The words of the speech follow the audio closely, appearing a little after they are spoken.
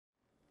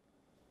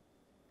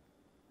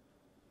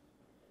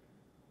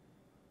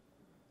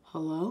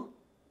Hello?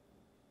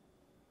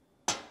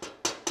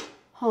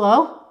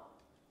 Hello?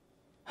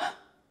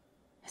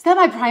 Is that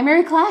my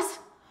primary class?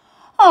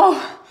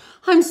 Oh,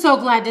 I'm so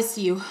glad to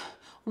see you.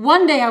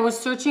 One day I was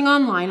searching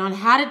online on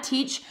how to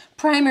teach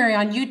primary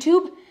on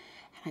YouTube,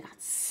 and I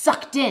got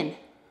sucked in.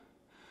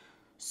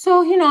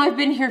 So, I've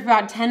been here for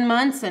about 10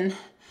 months, and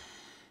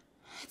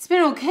it's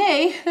been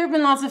okay. There have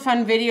been lots of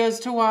fun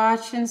videos to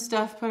watch and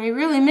stuff, but I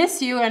really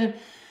miss you, and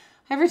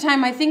every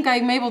time I think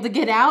I'm able to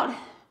get out,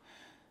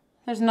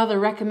 there's another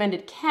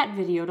recommended cat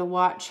video to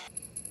watch.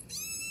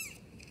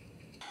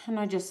 And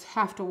I just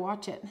have to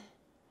watch it.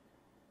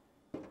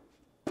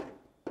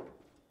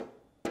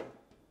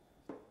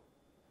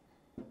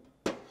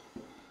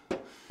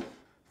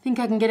 Think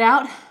I can get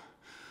out?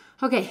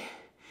 Okay,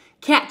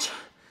 catch.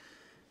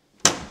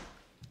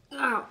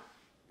 Oh,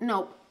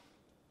 nope.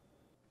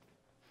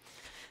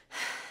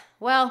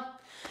 Well,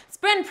 it's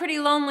been pretty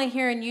lonely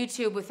here in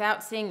YouTube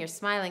without seeing your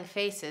smiling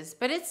faces,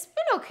 but it's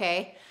been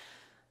okay.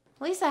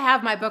 At least I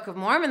have my Book of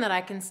Mormon that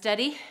I can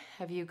study.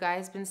 Have you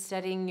guys been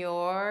studying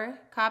your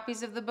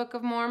copies of the Book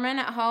of Mormon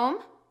at home?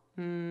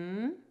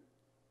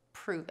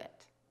 Prove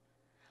it.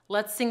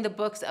 Let's sing the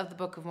books of the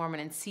Book of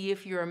Mormon and see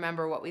if you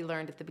remember what we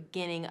learned at the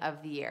beginning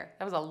of the year.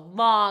 That was a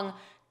long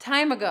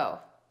time ago.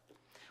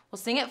 We'll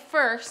sing it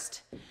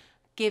first,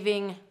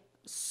 giving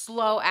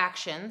slow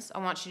actions. I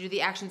want you to do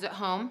the actions at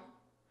home,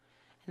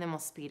 and then we'll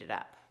speed it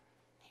up.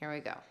 Here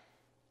we go.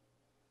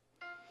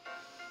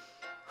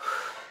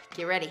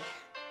 Get ready.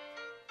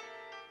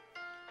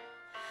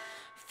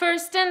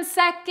 First and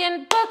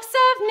second books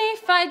of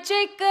Nephi,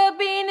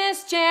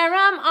 Jacobinus,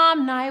 Jerem,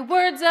 Omni,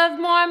 Words of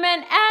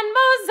Mormon, and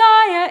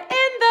Mosiah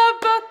in the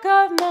Book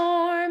of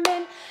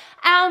Mormon.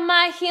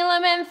 Alma,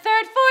 Helaman,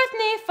 third, fourth,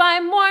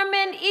 Nephi,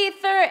 Mormon,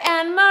 Ether,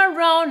 and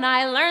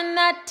Moroni. Learn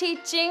the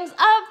teachings of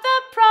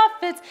the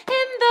prophets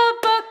in the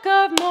Book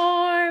of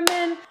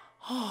Mormon.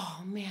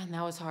 Oh man,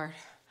 that was hard.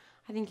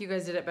 I think you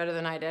guys did it better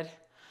than I did.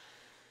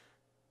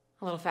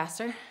 A little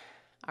faster?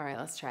 All right,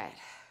 let's try it.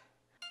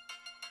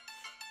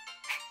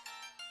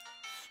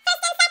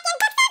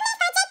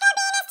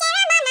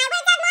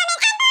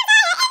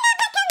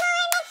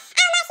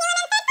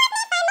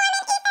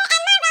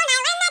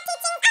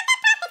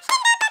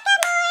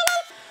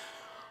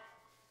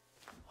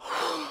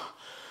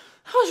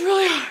 That was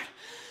really hard.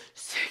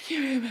 Just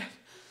give me a minute.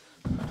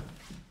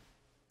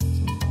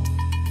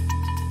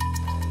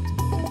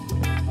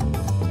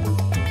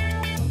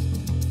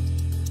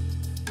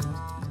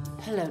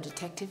 Hello,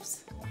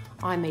 detectives.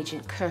 I'm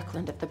Agent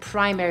Kirkland of the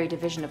Primary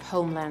Division of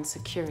Homeland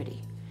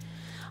Security.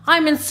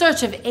 I'm in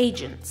search of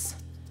agents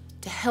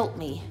to help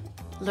me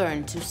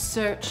learn to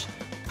search,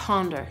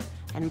 ponder,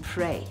 and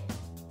pray.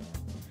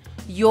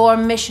 Your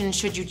mission,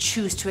 should you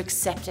choose to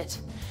accept it,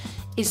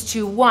 is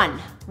to, 1,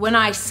 when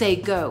I say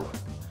go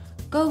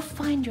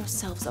find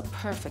yourselves a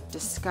perfect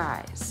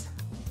disguise.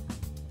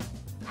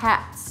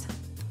 Hats,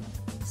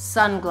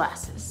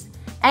 sunglasses,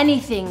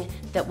 anything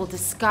that will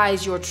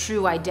disguise your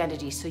true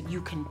identity so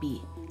you can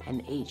be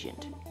an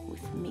agent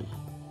with me.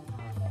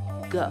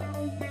 Go.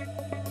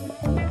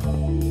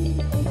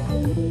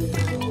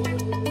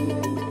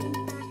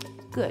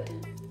 Good.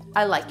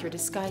 I like your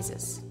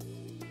disguises.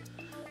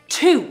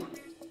 2,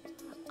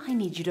 I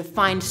need you to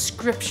find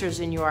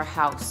scriptures in your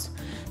house.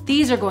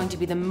 These are going to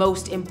be the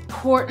most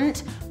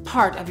important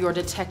part of your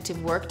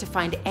detective work to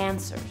find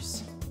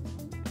answers.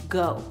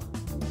 Go.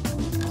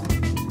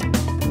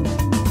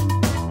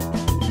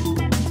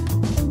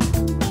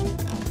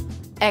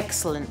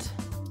 Excellent.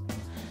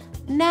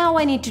 Now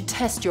I need to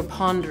test your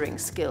pondering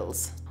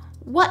skills.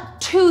 What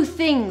 2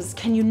 things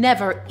can you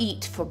never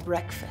eat for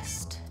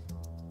breakfast?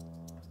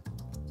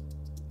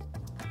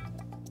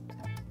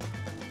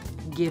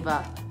 Give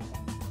up.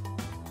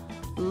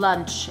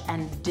 Lunch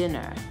and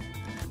dinner.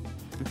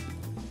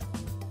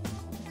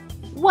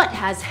 What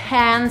has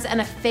hands and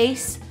a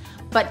face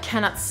but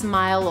cannot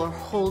smile or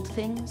hold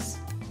things?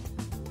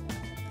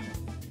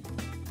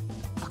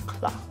 A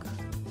clock.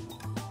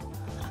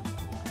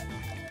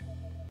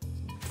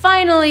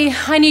 Finally,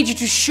 I need you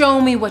to show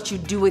me what you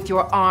do with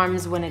your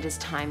arms when it is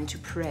time to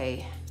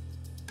pray.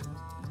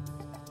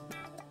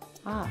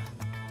 Ah,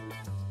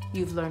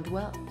 you've learned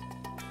well.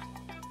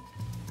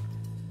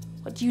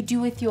 What do you do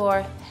with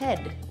your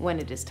head when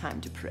it is time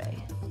to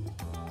pray?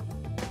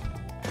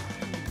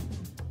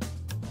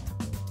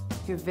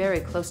 You're very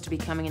close to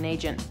becoming an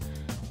agent.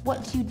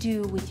 What do you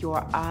do with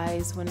your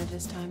eyes when it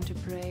is time to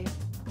pray?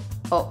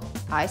 Oh,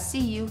 I see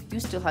you. You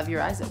still have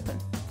your eyes open.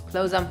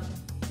 Close them.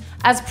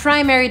 As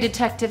primary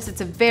detectives,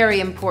 it's very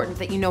important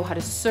that you know how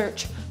to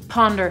search,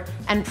 ponder,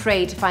 and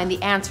pray to find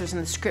the answers in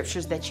the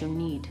scriptures that you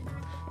need.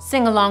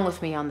 Sing along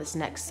with me on this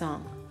next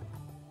song.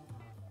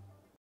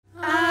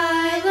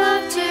 I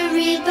love to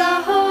read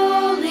the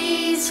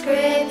Holy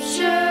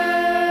Scriptures,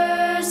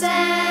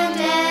 and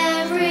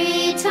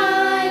every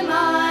time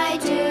I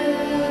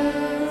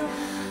do,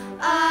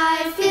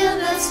 I feel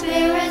the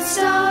Spirit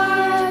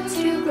start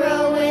to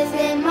grow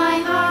within my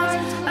heart,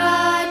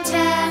 a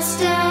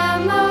testimony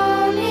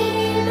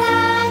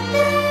that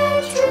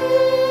they're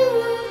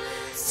true.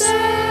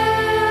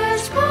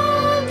 Search,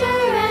 ponder,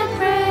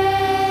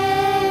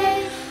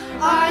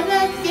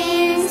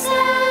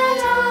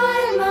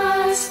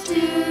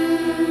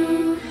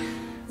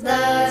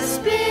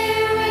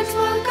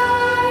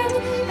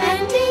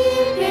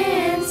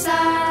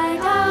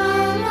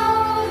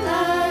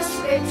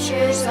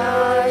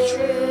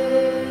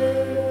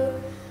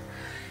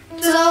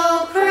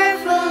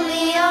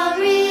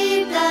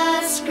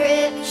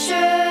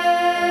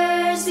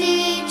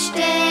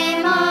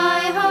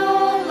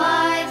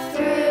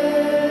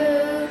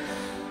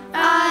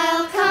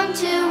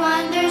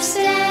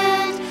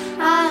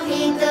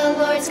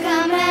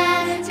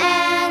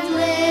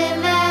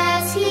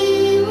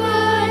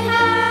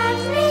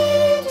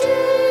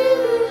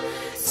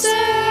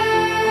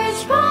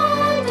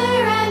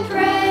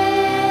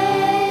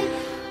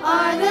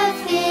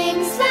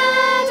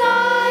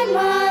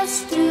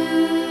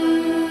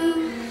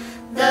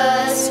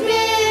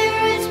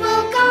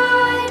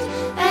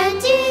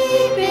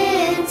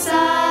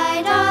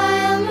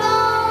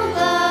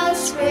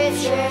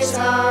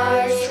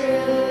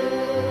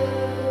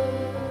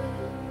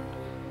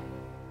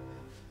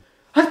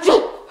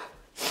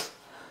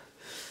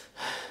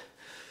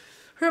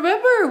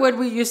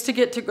 used to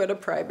get to go to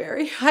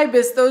primary. I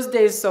miss those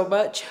days so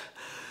much.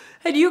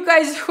 And you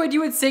guys, when you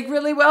would sing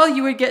really well,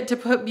 you would get to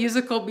put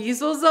musical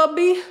measles on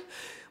me.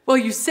 Well,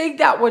 you sang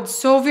that one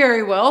so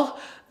very well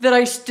that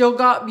I still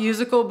got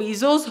musical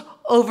measles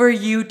over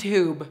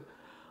YouTube.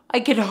 I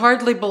can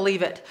hardly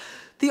believe it.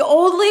 The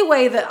only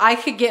way that I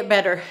could get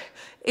better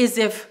is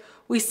if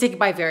we sing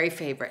my very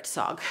favorite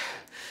song.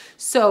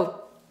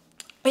 So,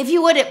 if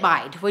you wouldn't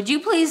mind, would you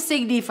please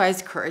sing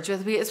Nephi's Courage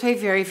with me? It's my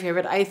very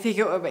favorite. I think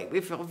it would make me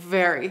feel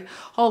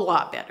a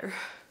lot better.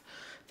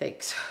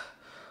 Thanks.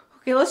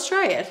 Okay, let's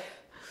try it.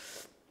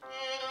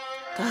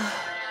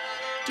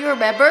 Do you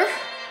remember?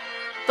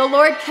 The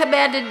Lord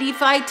commanded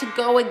Nephi to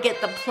go and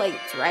get the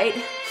plates, right?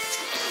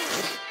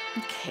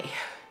 Okay,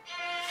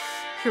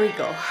 here we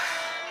go.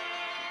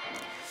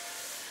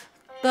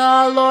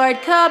 The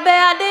Lord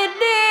commanded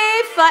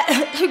Nephi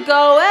to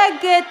go and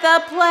get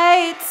the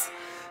plates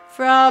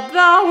from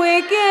the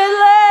wicked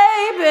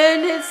Laban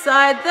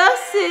inside the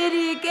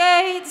city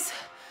gates.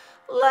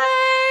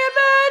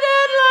 Laban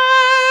and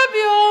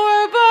Lemuel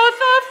were both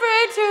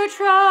afraid to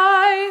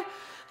try.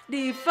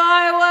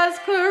 Nephi was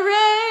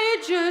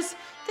courageous,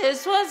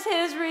 this was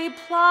his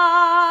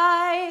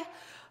reply.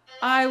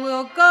 I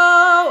will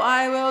go,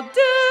 I will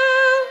do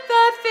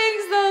the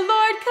things the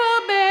Lord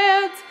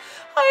commands.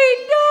 I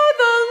know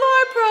the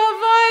Lord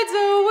provides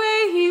a way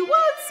he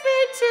wants me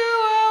to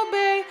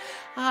obey.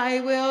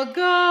 I will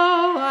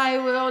go, I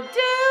will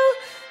do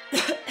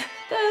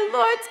the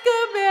Lord's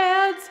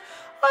commands.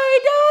 I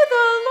know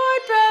the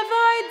Lord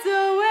provides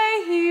a way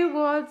he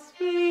wants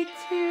me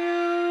to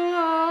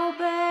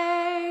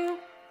obey.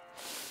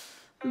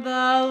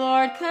 The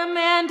Lord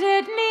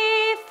commanded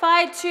Nephi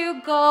to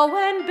go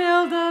and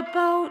build a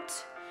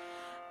boat.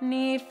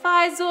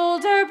 Nephi's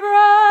older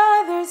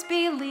brothers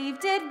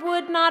believed it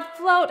would not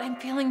float. I'm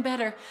feeling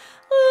better.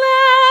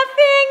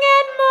 Laughing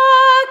and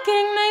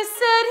mocking, they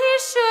said he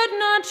should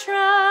not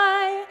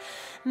try.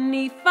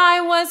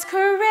 Nephi was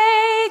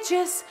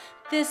courageous,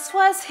 this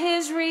was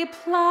his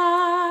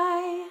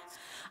reply.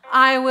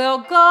 I will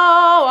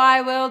go,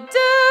 I will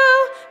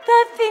do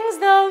the things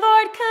the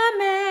Lord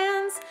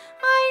commands.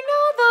 I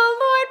know the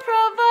Lord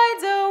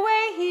provides a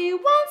way he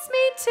wants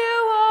me to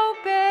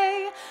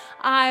obey.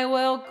 I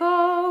will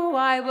go,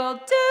 I will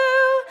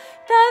do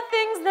the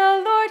things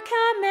the Lord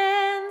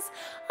commands.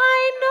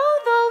 I know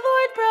the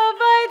Lord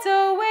provides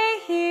a way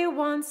he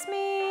wants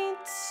me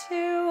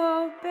to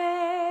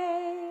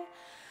obey.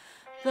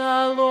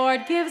 The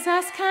Lord gives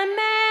us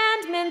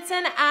commandments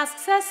and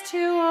asks us to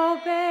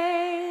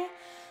obey.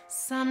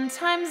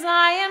 Sometimes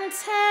I am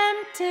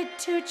tempted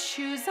to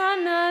choose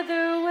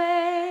another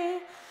way.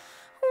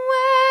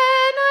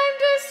 When I'm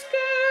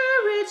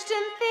discouraged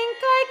and think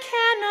I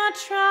cannot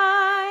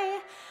try,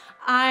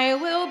 I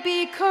will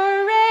be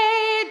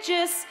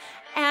courageous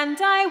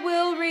and I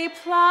will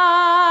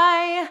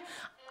reply.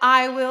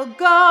 I will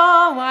go,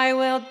 I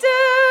will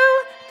do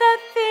the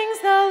things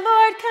the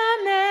Lord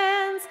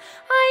commands.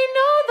 I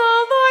know the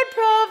Lord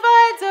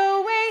provides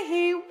a way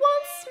he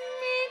wants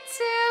me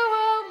to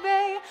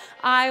obey.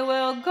 I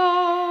will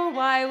go,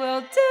 I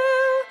will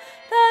do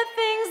the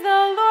things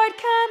the Lord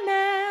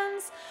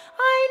commands.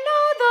 I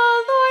know the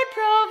Lord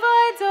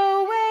provides a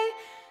way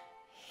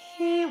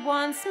he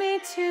wants me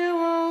to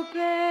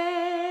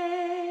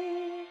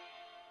obey.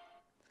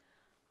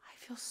 I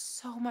feel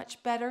so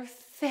much better.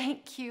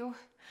 Thank you.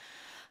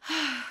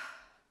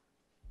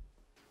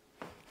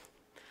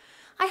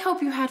 I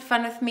hope you had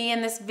fun with me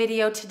in this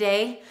video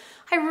today.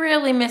 I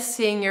really miss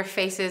seeing your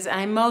faces, and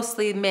I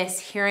mostly miss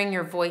hearing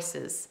your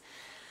voices.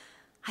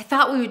 I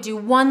thought we would do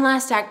one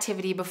last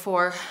activity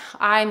before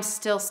I'm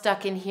still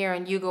stuck in here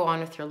and you go on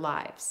with your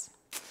lives.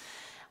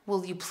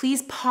 Will you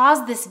please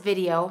pause this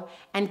video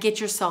and get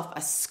yourself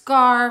a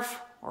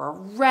scarf or a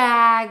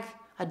rag,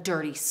 a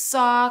dirty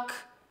sock,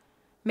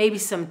 maybe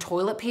some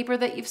toilet paper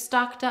that you've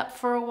stocked up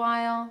for a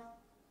while?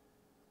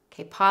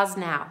 Okay, pause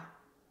now.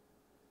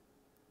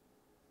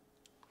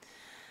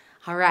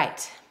 All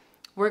right,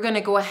 we're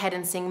gonna go ahead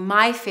and sing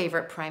my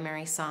favorite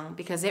primary song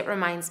because it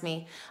reminds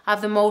me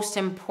of the most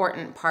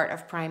important part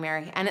of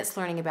primary, and it's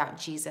learning about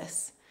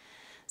Jesus.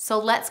 So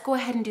let's go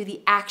ahead and do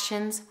the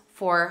actions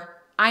for,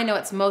 I know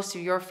it's most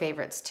of your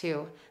favorites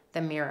too,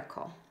 the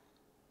miracle.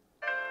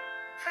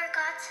 For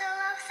God so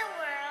loved the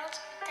world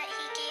that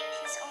he gave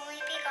his only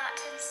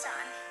begotten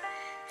Son,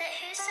 that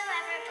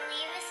whosoever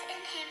believeth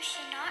in him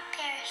should not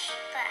perish,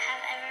 but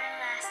have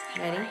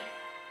everlasting Ready? life.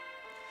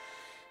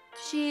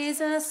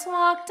 Jesus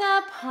walked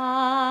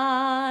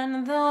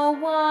upon the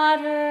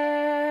water.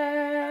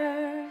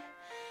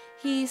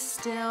 He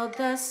stilled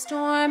the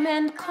storm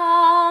and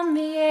calmed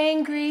the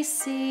angry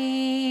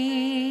sea.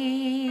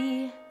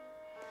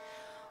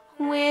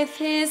 With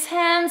his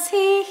hands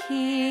he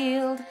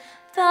healed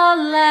the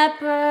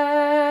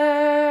leper.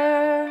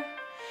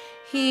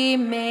 He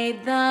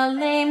made the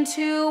lame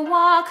to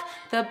walk,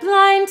 the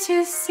blind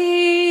to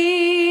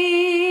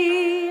see.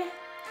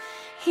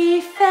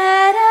 He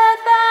fed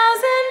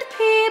 1,000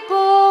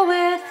 people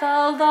with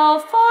a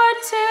loaf or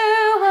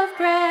two of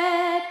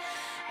bread.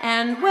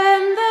 And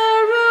when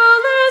the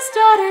ruler's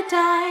daughter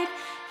died,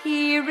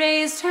 he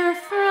raised her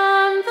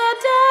from the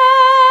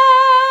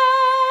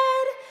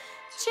dead.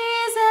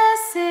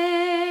 Jesus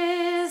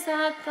is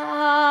a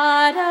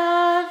God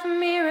of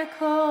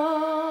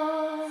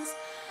miracles.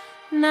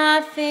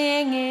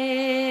 Nothing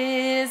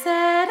is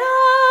at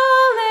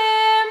all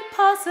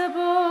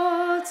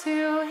impossible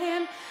to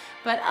him.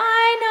 But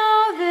I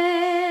know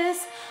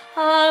this,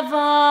 of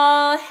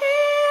all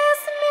his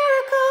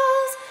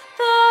miracles,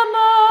 the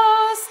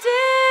most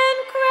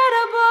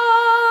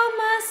incredible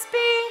must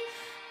be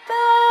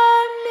the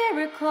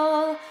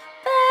miracle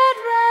that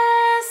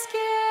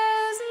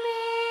rescues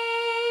me.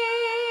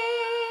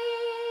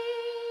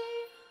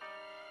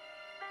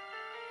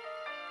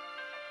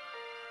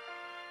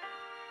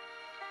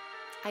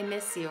 I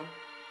miss you.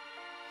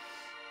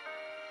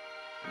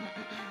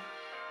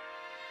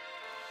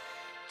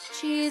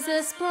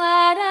 Jesus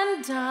bled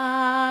and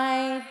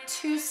died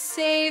to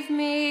save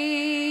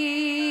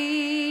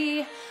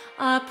me,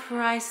 a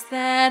price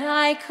that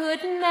I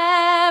could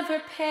never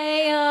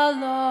pay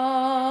alone.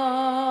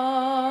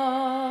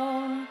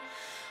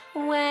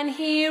 When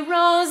he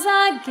rose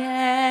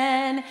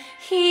again,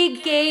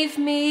 he gave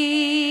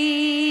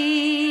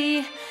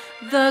me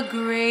the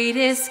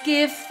greatest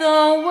gift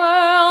the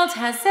world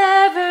has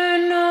ever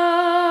known.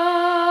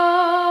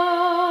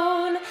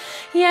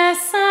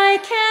 Yes, I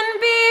can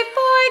be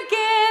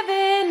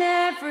forgiven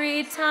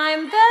every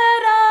time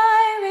that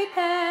I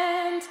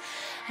repent,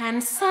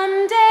 and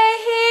someday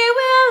he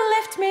will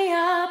lift me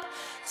up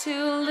to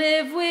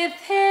live with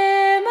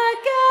him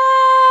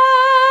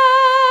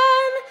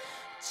again.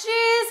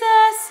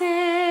 Jesus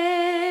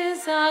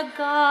is a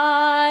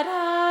God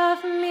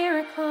of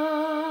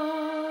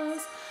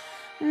miracles.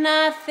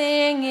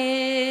 Nothing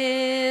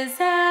is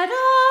at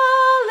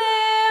all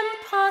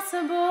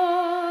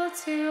impossible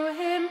to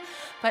him.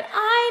 But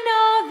I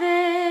know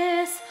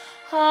this,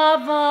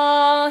 of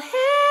all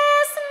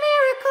his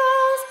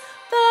miracles,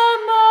 the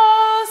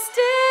most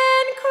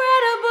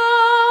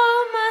incredible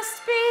must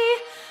be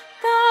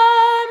the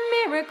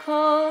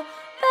miracle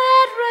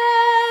that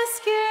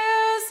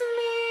rescues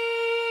me.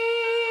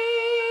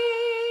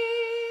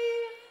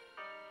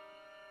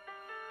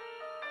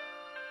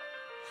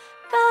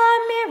 The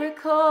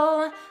miracle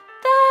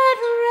that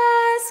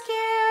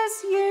rescues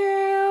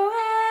you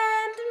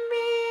and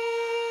me.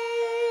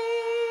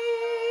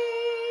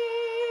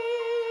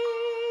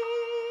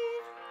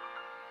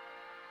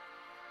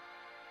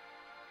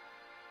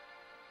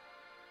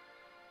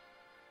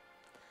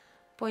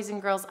 Boys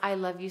and girls, I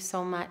love you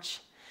so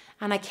much,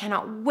 and I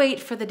cannot wait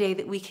for the day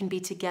that we can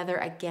be together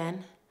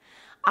again.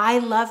 I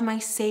love my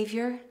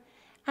Savior,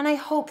 and I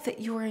hope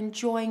that you are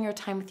enjoying your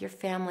time with your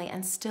family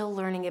and still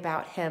learning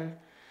about him.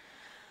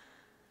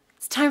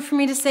 It's time for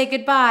me to say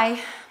goodbye.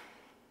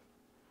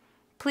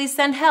 Please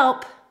send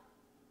help.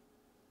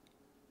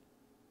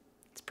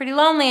 It's pretty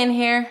lonely in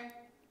here.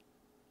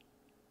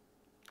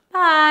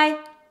 Bye.